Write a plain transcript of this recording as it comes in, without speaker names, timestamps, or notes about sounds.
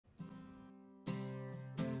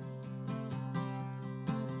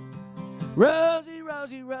Rosie,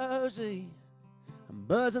 Rosie, Rosie, I'm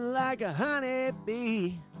buzzing like a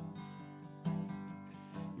honeybee.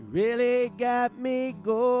 You really got me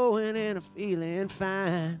going and I'm feeling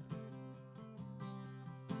fine.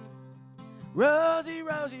 Rosie,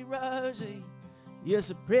 Rosie, Rosie, you're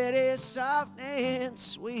so pretty, soft and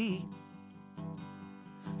sweet.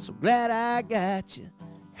 So glad I got you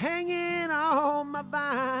hanging on my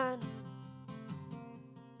vine.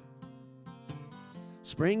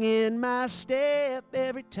 Spring in my step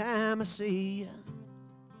every time I see you.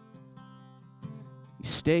 You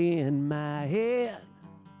stay in my head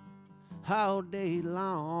all day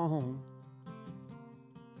long.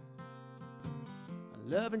 A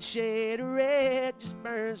loving shade of red just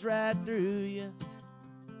burns right through you.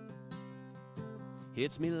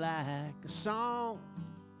 Hits me like a song.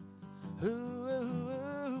 Ooh, ooh,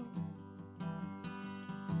 ooh.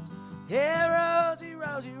 Yeah, Rosie,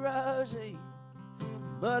 Rosie, Rosie,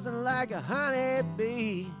 buzzing like a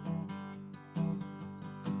honeybee.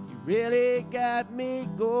 You really got me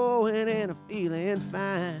going and I'm feeling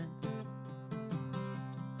fine.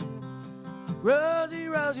 Rosie,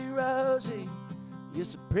 Rosie, Rosie, you're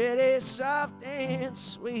so pretty, soft and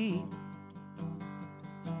sweet.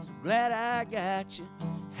 So glad I got you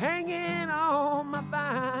hanging on my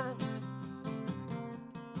vine.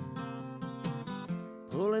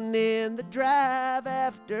 Pulling in the drive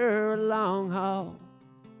after a long haul.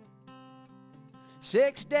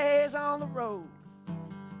 6 days on the road,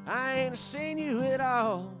 I ain't seen you at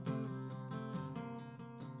all.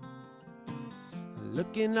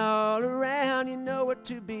 Looking all around, you nowhere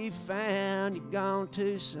to be found. You're gone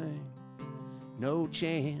too soon, no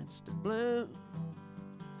chance to bloom.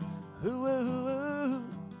 Ooh, ooh, ooh.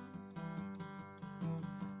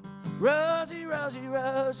 Rosie, Rosie,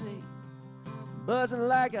 Rosie, buzzing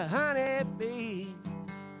like a honeybee.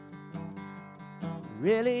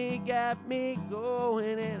 Really got me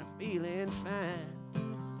going and I'm feeling fine.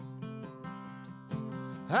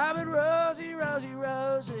 Ah, but Rosie, Rosie,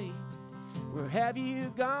 Rosie, where have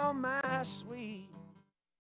you gone, my sweet?